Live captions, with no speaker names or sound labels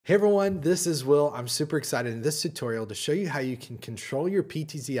Hey everyone, this is Will. I'm super excited in this tutorial to show you how you can control your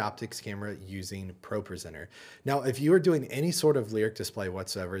PTZ Optics camera using ProPresenter. Now, if you are doing any sort of lyric display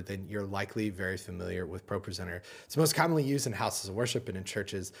whatsoever, then you're likely very familiar with ProPresenter. It's most commonly used in houses of worship and in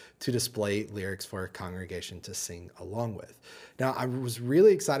churches to display lyrics for a congregation to sing along with. Now, I was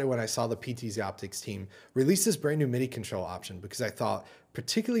really excited when I saw the PTZ Optics team release this brand new MIDI control option because I thought,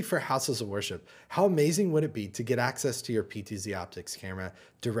 particularly for houses of worship, how amazing would it be to get access to your PTZ Optics camera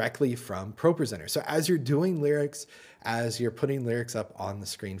directly from ProPresenter? So as you're doing lyrics, as you're putting lyrics up on the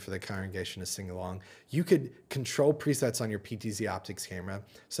screen for the congregation to sing along, you could control presets on your PTZ Optics camera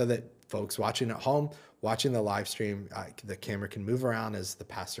so that folks watching at home, watching the live stream, the camera can move around as the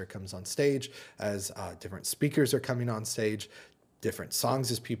pastor comes on stage, as different speakers are coming on stage, different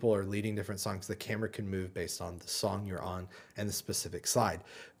songs as people are leading different songs. The camera can move based on the song you're on and the specific slide.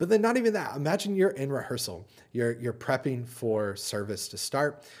 But then not even that. Imagine you're in rehearsal. You're prepping for service to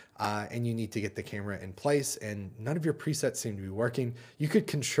start, and you need to get the camera in place, and none of your presets seem to be working. You could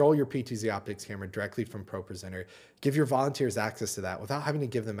control your PTZ Optics camera directly from ProPresenter, give your volunteers access to that without having to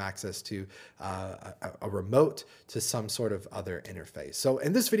give them access to a remote, to some sort of other interface. So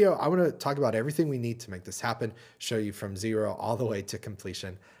in this video, I want to talk about everything we need to make this happen, show you from zero all the way to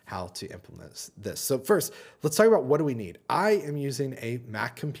completion how to implement this. So first, let's talk about what do we need. I am using a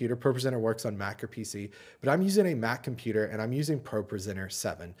Mac computer. ProPresenter works on Mac or PC, but I'm using a Mac computer and I'm using ProPresenter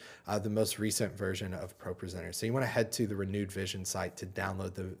 7, the most recent version of ProPresenter. So you want to head to the Renewed Vision site to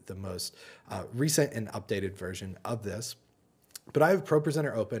download the most recent and updated version of this. But I have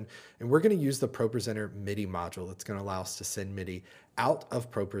ProPresenter open, and we're going to use the ProPresenter MIDI module that's going to allow us to send MIDI out of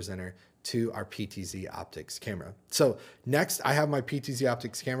ProPresenter to our PTZ Optics camera. So next, I have my PTZ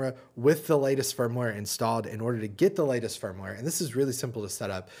Optics camera with the latest firmware installed. In order to get the latest firmware, and this is really simple to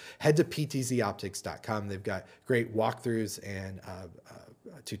set up, head to ptzoptics.com. They've got great walkthroughs and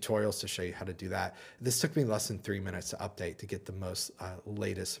tutorials to show you how to do that. This took me less than 3 minutes to update to get the most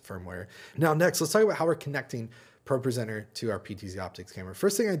latest firmware. Now, next, let's talk about how we're connecting ProPresenter to our PTZ Optics camera.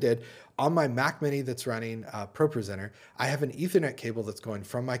 First thing I did on my Mac Mini that's running ProPresenter, I have an Ethernet cable that's going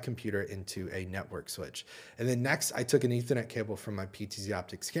from my computer into a network switch. And then next, I took an Ethernet cable from my PTZ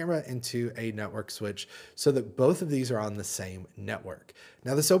Optics camera into a network switch so that both of these are on the same network.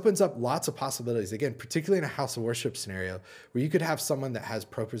 Now, this opens up lots of possibilities, again, particularly in a house of worship scenario where you could have someone that has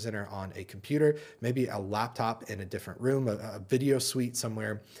ProPresenter on a computer, maybe a laptop in a different room, a video suite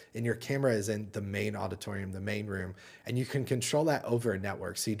somewhere, and your camera is in the main auditorium, the main room, and you can control that over a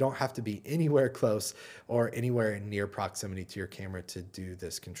network. So you don't have to be anywhere close or anywhere in near proximity to your camera to do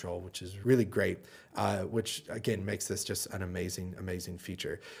this control, which is really great, which again makes this just an amazing, amazing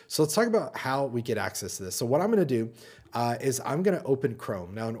feature. So let's talk about how we get access to this. So what I'm going to do is I'm going to open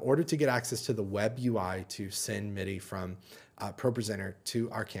Chrome. Now, in order to get access to the web UI to send MIDI from ProPresenter to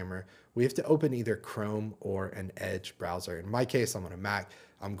our camera, we have to open either Chrome or an Edge browser. In my case, I'm on a Mac.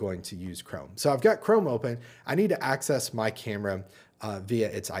 I'm going to use Chrome. So I've got Chrome open. I need to access my camera via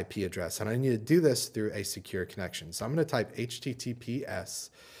its IP address, and I need to do this through a secure connection. So I'm going to type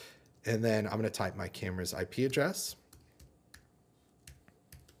HTTPS, and then I'm going to type my camera's IP address.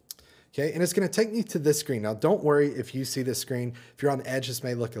 Okay, and it's going to take me to this screen. Now, don't worry if you see this screen. If you're on Edge, this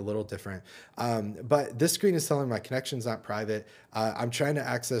may look a little different. But this screen is telling my connection's not private. I'm trying to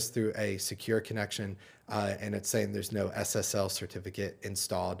access through a secure connection, and it's saying there's no SSL certificate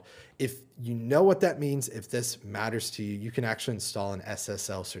installed. If you know what that means, if this matters to you, you can actually install an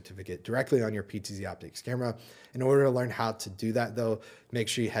SSL certificate directly on your PTZ Optics camera. In order to learn how to do that, though, make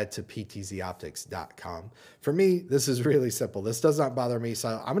sure you head to ptzoptics.com. For me, this is really simple. This does not bother me,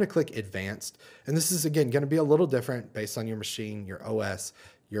 so I'm going to click Advanced. And this is, again, going to be a little different based on your machine, your OS,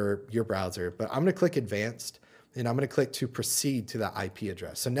 your browser. But I'm going to click Advanced, and I'm going to click to proceed to that IP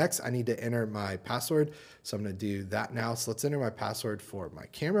address. So next, I need to enter my password. So I'm going to do that now. So let's enter my password for my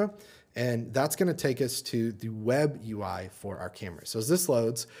camera. And that's going to take us to the web UI for our camera. So as this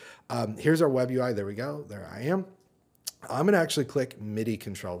loads, here's our web UI. There we go. There I am. I'm going to actually click MIDI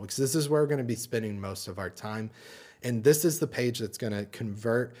Control because this is where we're going to be spending most of our time. And this is the page that's going to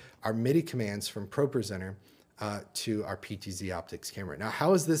convert our MIDI commands from ProPresenter to our PTZ Optics camera. Now,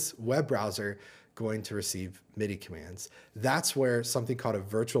 how is this web browser going to receive MIDI commands? That's where something called a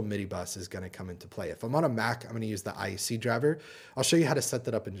virtual MIDI bus is going to come into play. If I'm on a Mac, I'm going to use the IEC driver. I'll show you how to set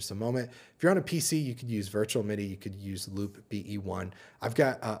that up in just a moment. If you're on a PC, you could use virtual MIDI. You could use Loop BE1. I've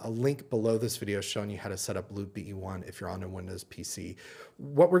got a link below this video showing you how to set up Loop BE1 if you're on a Windows PC.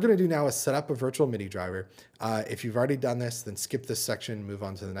 What we're going to do now is set up a virtual MIDI driver. If you've already done this, then skip this section, move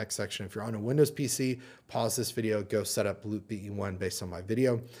on to the next section. If you're on a Windows PC, pause this video, go set up Loop BE1 based on my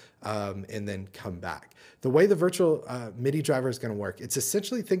video, and then come back. The way way the virtual MIDI driver is going to work, it's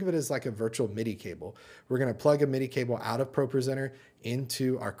essentially, think of it as like a virtual MIDI cable. We're going to plug a MIDI cable out of ProPresenter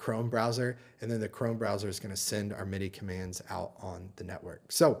into our Chrome browser, and then the Chrome browser is going to send our MIDI commands out on the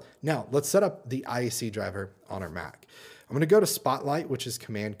network. So now let's set up the IEC driver on our Mac. I'm going to go to Spotlight, which is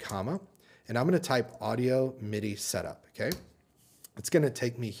Command comma, and I'm going to type Audio MIDI Setup. Okay, it's going to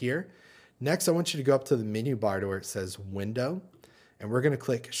take me here. Next, I want you to go up to the menu bar to where it says Window, and we're going to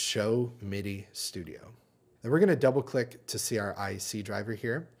click Show MIDI Studio. Then we're going to double click to see our IEC driver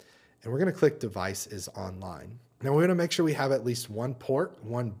here, and we're going to click Device is Online. Now we're going to make sure we have at least one port,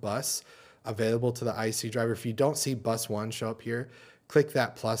 one bus available to the IEC driver. If you don't see bus 1 show up here, click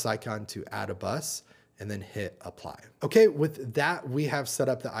that plus icon to add a bus, and then hit apply. Okay, with that, we have set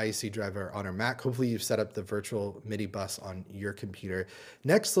up the IEC driver on our Mac. Hopefully you've set up the virtual MIDI bus on your computer.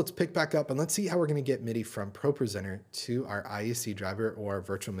 Next, let's pick back up and let's see how we're gonna get MIDI from ProPresenter to our IEC driver or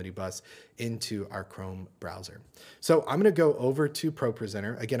virtual MIDI bus into our Chrome browser. So I'm gonna go over to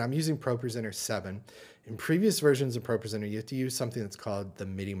ProPresenter. Again, I'm using ProPresenter 7. In previous versions of ProPresenter, you have to use something that's called the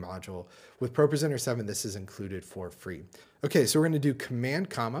MIDI module. With ProPresenter 7, this is included for free. Okay, so we're gonna do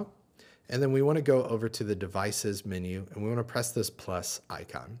Command comma, and then we want to go over to the devices menu and we want to press this plus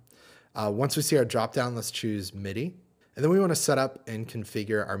icon. Once we see our drop down, let's choose MIDI. And then we want to set up and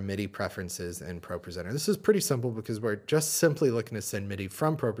configure our MIDI preferences in ProPresenter. This is pretty simple because we're just simply looking to send MIDI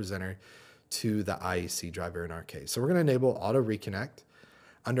from ProPresenter to the IEC driver in our case. So we're going to enable auto reconnect.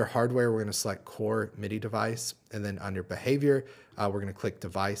 Under hardware, we're going to select core MIDI device. And then under behavior, we're going to click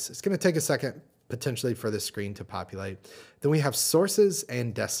device. It's going to take a second potentially for the screen to populate. Then we have sources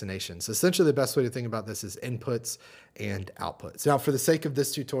and destinations. Essentially, the best way to think about this is inputs and outputs. Now, for the sake of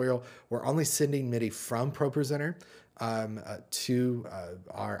this tutorial, we're only sending MIDI from ProPresenter to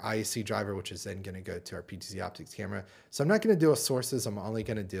our IEC driver, which is then going to go to our PTZ Optics camera. So I'm not going to deal with sources. I'm only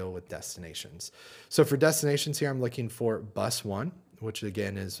going to deal with destinations. So for destinations here, I'm looking for bus 1, which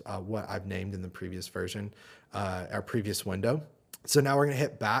again is what I've named in the previous version, our previous window. So now we're going to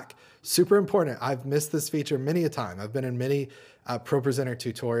hit back. Super important. I've missed this feature many a time. I've been in many ProPresenter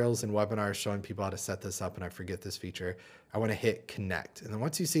tutorials and webinars showing people how to set this up, and I forget this feature. I want to hit connect. And then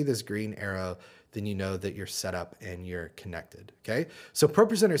once you see this green arrow, then you know that you're set up and you're connected. Okay. So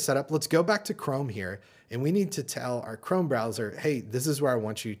ProPresenter setup, let's go back to Chrome here. And we need to tell our Chrome browser, hey, this is where I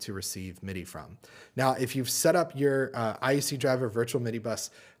want you to receive MIDI from. Now, if you've set up your IEC driver virtual MIDI bus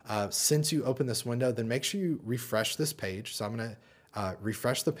since you open this window, then make sure you refresh this page. So I'm going to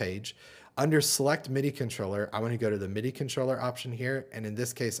refresh the page. Under select MIDI controller, I want to go to the MIDI controller option here. And in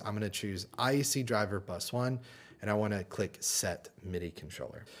this case, I'm going to choose IEC driver bus 1, and I want to click set MIDI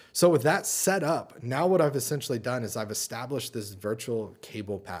controller. So with that set up, now what I've essentially done is I've established this virtual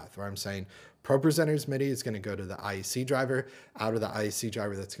cable path where I'm saying ProPresenter's MIDI is going to go to the IEC driver. Out of the IEC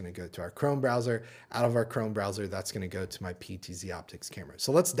driver, that's going to go to our Chrome browser. Out of our Chrome browser, that's going to go to my PTZ Optics camera.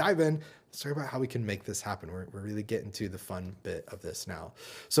 So let's dive in. Let's talk about how we can make this happen. We're really getting to the fun bit of this now.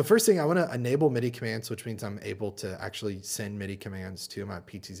 So first thing, I want to enable MIDI commands, which means I'm able to actually send MIDI commands to my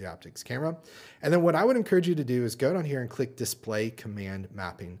PTZ Optics camera. And then what I would encourage you to do is go down here and click Display Command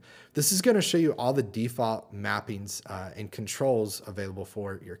Mapping. This is going to show you all the default mappings and controls available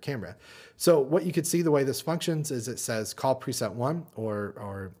for your camera. So what you could see the way this functions is it says call preset 1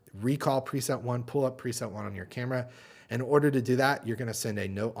 or recall preset 1, pull up preset 1 on your camera. In order to do that, you're going to send a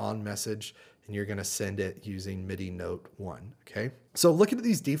note on message and you're going to send it using MIDI Note 1. Okay. So looking at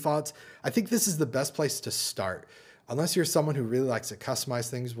these defaults, I think this is the best place to start. Unless you're someone who really likes to customize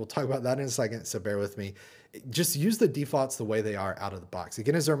things, we'll talk about that in a second, so bear with me. Just use the defaults the way they are out of the box.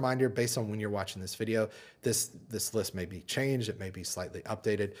 Again, as a reminder, based on when you're watching this video, this list may be changed, it may be slightly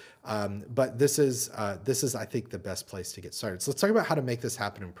updated, but this is, I think, the best place to get started. So let's talk about how to make this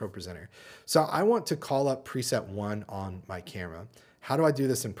happen in ProPresenter. So I want to call up preset 1 on my camera. How do I do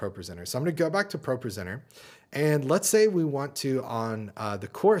this in ProPresenter? So I'm going to go back to ProPresenter, and let's say we want to, on the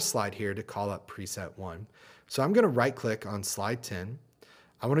chorus slide here, to call up preset 1. So I'm going to right click on slide 10.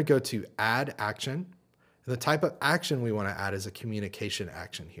 I want to go to add action. And the type of action we want to add is a communication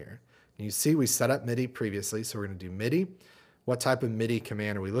action here. And you see we set up MIDI previously, so we're going to do MIDI. What type of MIDI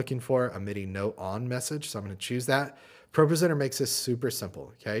command are we looking for? A MIDI note on message. So I'm going to choose that. ProPresenter makes this super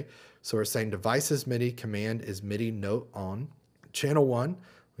simple. Okay. So we're saying devices MIDI command is MIDI note on. Channel 1.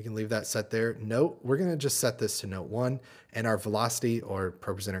 We can leave that set there. Note, we're going to just set this to note 1, and our velocity, or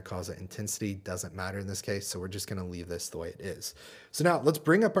ProPresenter calls it intensity, doesn't matter in this case. So we're just going to leave this the way it is. So now let's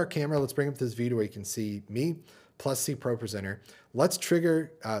bring up our camera. Let's bring up this view to where you can see me plus C ProPresenter. Let's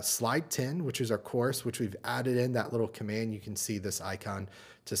trigger slide 10, which is our chorus, which we've added in that little command. You can see this icon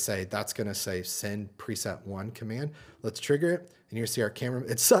to say, that's gonna say send preset 1 command. Let's trigger it, and you see our camera,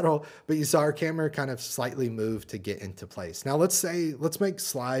 it's subtle, but you saw our camera kind of slightly move to get into place. Now let's make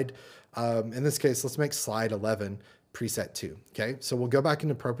slide, in this case, let's make slide 11 preset 2, okay? So we'll go back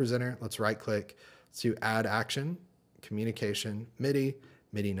into ProPresenter, let's right click, let's do add action, communication, MIDI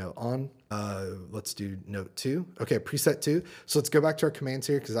note on. Let's do note 2. Okay, preset 2. So let's go back to our commands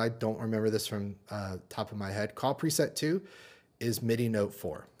here because I don't remember this from top of my head. Call preset 2 is MIDI note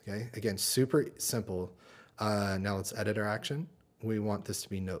 4. Okay, again, super simple. Now let's edit our action. We want this to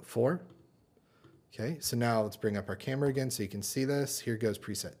be note 4. Okay, so now let's bring up our camera again so you can see this. Here goes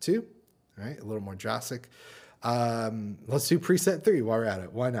preset 2. All right, a little more drastic. Let's do preset 3 while we're at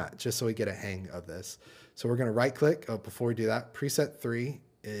it. Why not? Just so we get a hang of this. So we're going to right click. Oh, before we do that, preset 3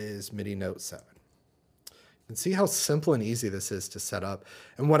 is MIDI note 7. And see how simple and easy this is to set up.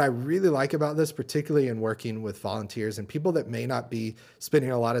 And what I really like about this, particularly in working with volunteers and people that may not be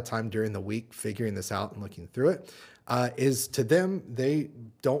spending a lot of time during the week figuring this out and looking through it, is to them, they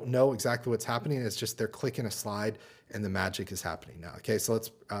don't know exactly what's happening. It's just they're clicking a slide and the magic is happening now. Okay, so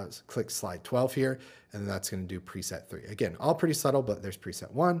let's click slide 12 here, and then that's going to do preset 3. Again, all pretty subtle, but there's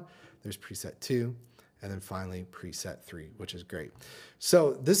preset 1, there's preset 2, and then finally preset 3, which is great.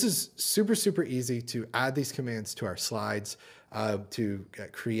 So this is super, super easy to add these commands to our slides, to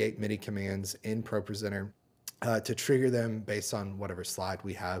create MIDI commands in ProPresenter, to trigger them based on whatever slide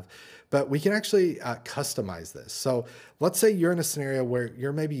we have. But we can actually customize this. So let's say you're in a scenario where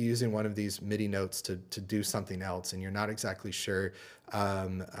you're maybe using one of these MIDI notes to do something else, and you're not exactly sure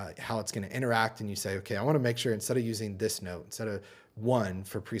how it's going to interact, and you say, okay, I want to make sure instead of using this note, instead of 1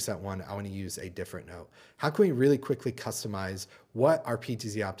 for preset 1, I want to use a different note. How can we really quickly customize what our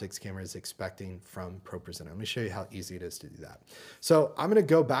PTZ Optics camera is expecting from ProPresenter? Let me show you how easy it is to do that. So I'm going to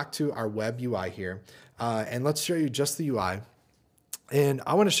go back to our web UI here, and let's show you just the UI. And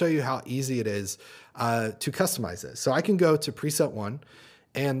I want to show you how easy it is to customize this. So I can go to preset 1,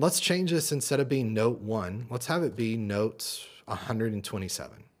 and let's change this. Instead of being note 1, let's have it be note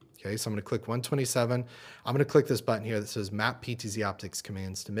 127. Okay, so I'm going to click 127. I'm going to click this button here that says Map PTZ Optics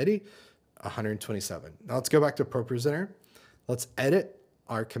Commands to MIDI 127. Now let's go back to ProPresenter. Let's edit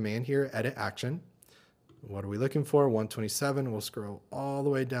our command here, edit action. What are we looking for? 127. We'll scroll all the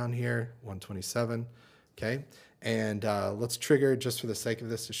way down here, 127. Okay, and let's trigger, just for the sake of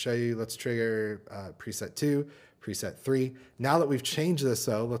this to show you, let's trigger preset 2, preset 3. Now that we've changed this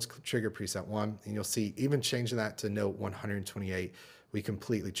though, let's trigger preset 1, and you'll see even changing that to note 128, we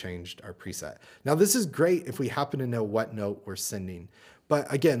completely changed our preset. Now this is great if we happen to know what note we're sending.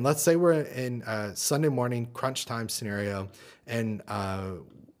 But again, let's say we're in a Sunday morning crunch time scenario, and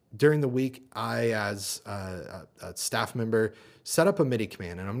during the week, I, as a staff member, set up a MIDI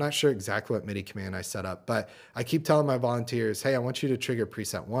command, and I'm not sure exactly what MIDI command I set up, but I keep telling my volunteers, hey, I want you to trigger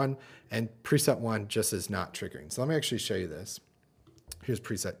preset 1, and preset 1 just is not triggering. So let me actually show you this. Here's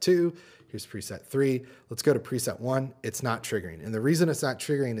preset 2, here's preset 3. Let's go to preset 1. It's not triggering. And the reason it's not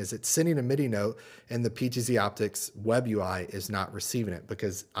triggering is it's sending a MIDI note, and the PTZ Optics web UI is not receiving it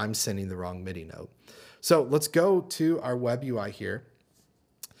because I'm sending the wrong MIDI note. So let's go to our web UI here.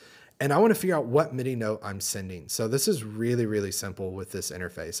 And I want to figure out what MIDI note I'm sending. So this is really, really simple with this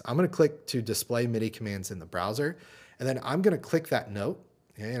interface. I'm going to click to display MIDI commands in the browser, and then I'm going to click that note.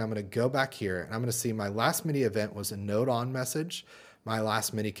 Okay, and I'm going to go back here, and I'm going to see my last MIDI event was a note on message. My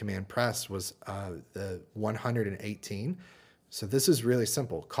last MIDI command press was the 118. So this is really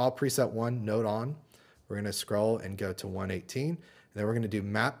simple. Call preset 1, note on. We're going to scroll and go to 118. And then we're going to do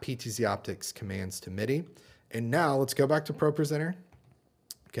map PTZ Optics commands to MIDI. And now let's go back to ProPresenter.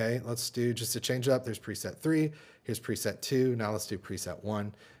 Okay, let's do, just to change it up, there's preset 3, here's preset 2, now let's do preset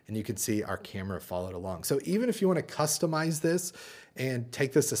 1, and you can see our camera followed along. So even if you want to customize this and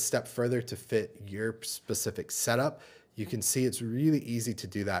take this a step further to fit your specific setup, you can see it's really easy to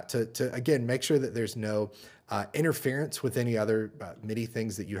do that, to again, make sure that there's no interference with any other MIDI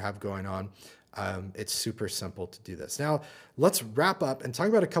things that you have going on. It's super simple to do this. Now, let's wrap up and talk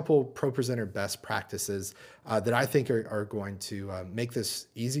about a couple ProPresenter best practices that I think are going to make this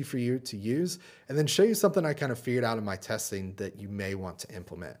easy for you to use, and then show you something I kind of figured out in my testing that you may want to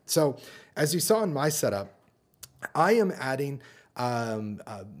implement. So as you saw in my setup, I am adding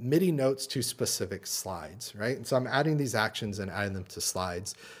MIDI notes to specific slides, right? And so I'm adding these actions and adding them to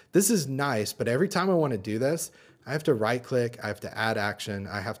slides. This is nice, but every time I want to do this, I have to right click, I have to add action,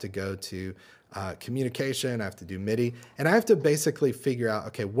 I have to go to communication, I have to do MIDI, and I have to basically figure out,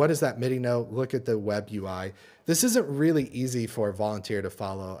 okay, what is that MIDI note? Look at the web UI. This isn't really easy for a volunteer to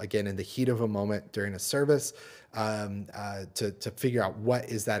follow, again, in the heat of a moment during a service, to figure out what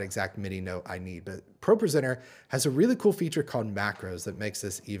is that exact MIDI note I need. But ProPresenter has a really cool feature called macros that makes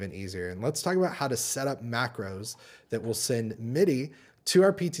this even easier. And let's talk about how to set up macros that will send MIDI to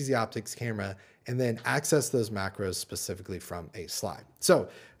our PTZ Optics camera and then access those macros specifically from a slide. So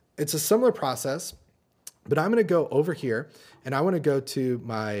it's a similar process, but I'm going to go over here and I want to go to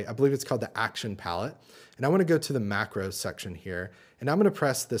my, I believe it's called the action palette. And I want to go to the macros section here and I'm going to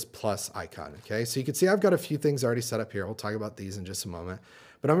press this plus icon. Okay. So you can see I've got a few things already set up here. We'll talk about these in just a moment,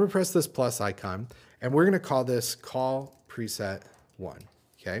 but I'm going to press this plus icon and we're going to call this call preset 1.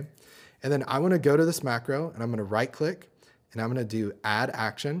 Okay. And then I want to go to this macro and I'm going to right click and I'm going to do add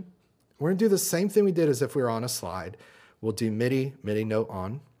action. We're going to do the same thing we did as if we were on a slide. We'll do MIDI note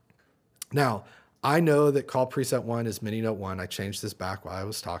on. Now, I know that call preset 1 is MIDI note 1. I changed this back while I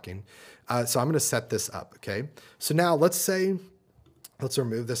was talking. So I'm going to set this up, okay? So now let's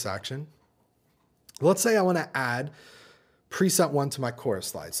remove this action. Let's say I want to add preset 1 to my chorus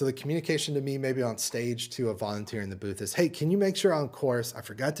slide. So the communication to me, maybe on stage to a volunteer in the booth is, hey, can you make sure on chorus, I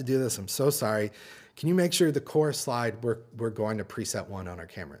forgot to do this, I'm so sorry. Can you make sure the chorus slide, we're going to preset 1 on our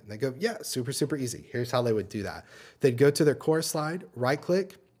camera? And they go, yeah, super, super easy. Here's how they would do that. They'd go to their chorus slide, right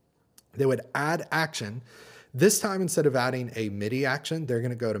click, they would add action. This time, instead of adding a MIDI action, they're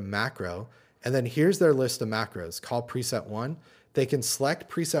going to go to macro. And then here's their list of macros. Call preset 1. They can select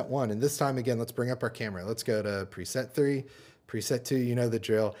preset 1. And this time, again, let's bring up our camera. Let's go to preset 3, preset 2. You know the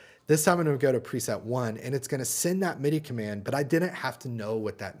drill. This time I'm going to go to preset 1 and it's going to send that MIDI command, but I didn't have to know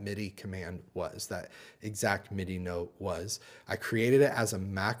what that MIDI command was, that exact MIDI note was. I created it as a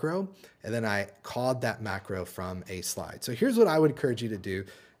macro and then I called that macro from a slide. So here's what I would encourage you to do.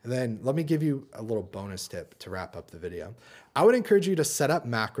 And then let me give you a little bonus tip to wrap up the video. I would encourage you to set up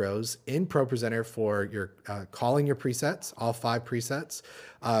macros in ProPresenter for your calling your presets, all 5 presets,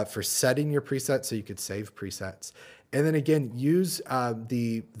 for setting your presets so you could save presets. And then again, use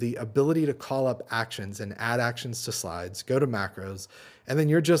the ability to call up actions and add actions to slides, go to macros, and then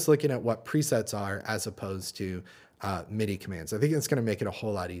you're just looking at what presets are as opposed to MIDI commands. I think it's gonna make it a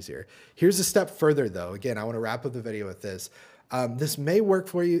whole lot easier. Here's a step further though. Again, I wanna wrap up the video with this. This may work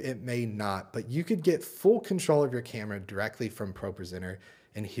for you, it may not, but you could get full control of your camera directly from ProPresenter,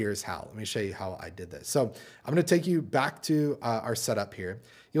 and here's how. Let me show you how I did this. So I'm gonna take you back to our setup here.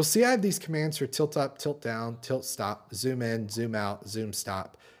 You'll see I have these commands for tilt up, tilt down, tilt stop, zoom in, zoom out, zoom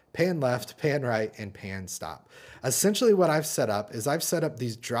stop, pan left, pan right, and pan stop. Essentially what I've set up is I've set up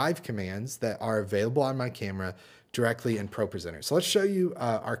these drive commands that are available on my camera directly in ProPresenter. So let's show you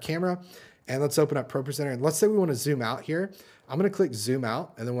our camera and let's open up ProPresenter. And let's say we wanna zoom out here. I'm gonna click zoom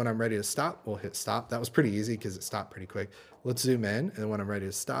out, and then when I'm ready to stop, we'll hit stop. That was pretty easy because it stopped pretty quick. Let's zoom in, and then when I'm ready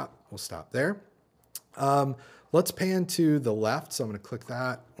to stop, we'll stop there. Let's pan to the left, so I'm gonna click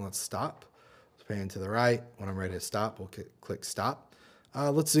that, let's stop. Let's pan to the right, when I'm ready to stop, we'll click stop.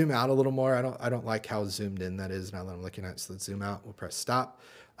 Let's zoom out a little more. I don't like how zoomed in that is now that I'm looking at it, so let's zoom out, we'll press stop.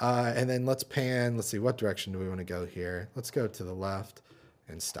 And then let's pan, let's see, what direction do we wanna go here? Let's go to the left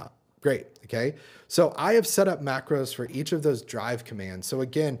and stop. Great, okay? So I have set up macros for each of those drive commands. So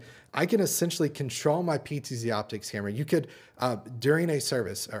again, I can essentially control my PTZ Optics camera. You could, during a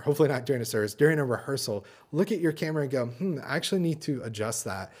service, or hopefully not during a service, during a rehearsal, look at your camera and go, I actually need to adjust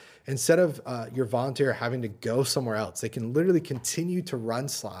that. Instead of your volunteer having to go somewhere else, they can literally continue to run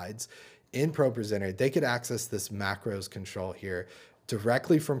slides in ProPresenter. They could access this macros control here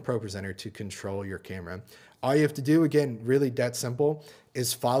directly from ProPresenter to control your camera. All you have to do, again, really dead simple,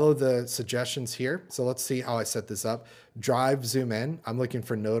 is follow the suggestions here. So let's see how I set this up. Drive, zoom in. I'm looking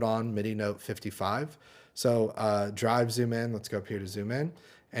for note on, MIDI note 55. So drive, zoom in. Let's go up here to zoom in.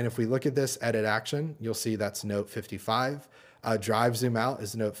 And if we look at this edit action, you'll see that's note 55. Drive, zoom out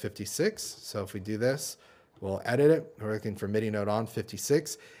is note 56. So if we do this, we'll edit it. We're looking for MIDI note on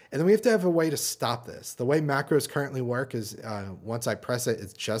 56. And then we have to have a way to stop this. The way macros currently work is once I press it,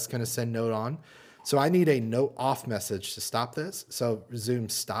 it's just gonna send note on. So I need a note off message to stop this. So zoom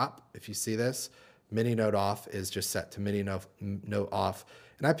stop, if you see this, MIDI note off is just set to MIDI note off.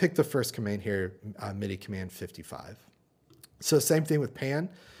 And I picked the first command here, MIDI command 55. So same thing with pan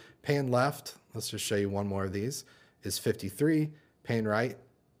left, let's just show you one more of these, is 53. Pan right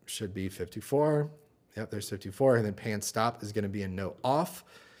should be 54. Yep, there's 54. And then pan stop is gonna be a note off.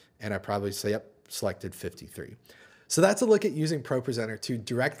 And I probably say, yep, selected 53. So that's a look at using ProPresenter to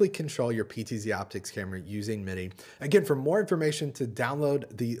directly control your PTZ Optics camera using MIDI. Again, for more information, to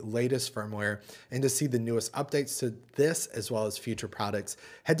download the latest firmware and to see the newest updates to this as well as future products,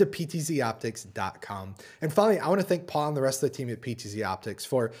 head to ptzoptics.com. And finally, I want to thank Paul and the rest of the team at PTZ Optics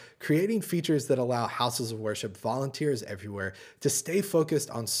for creating features that allow houses of worship volunteers everywhere to stay focused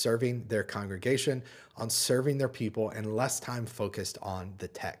on serving their congregation, on serving their people, and less time focused on the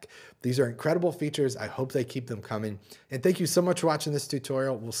tech. These are incredible features. I hope they keep them coming. And thank you so much for watching this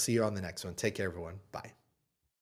tutorial. We'll see you on the next one. Take care, everyone. Bye.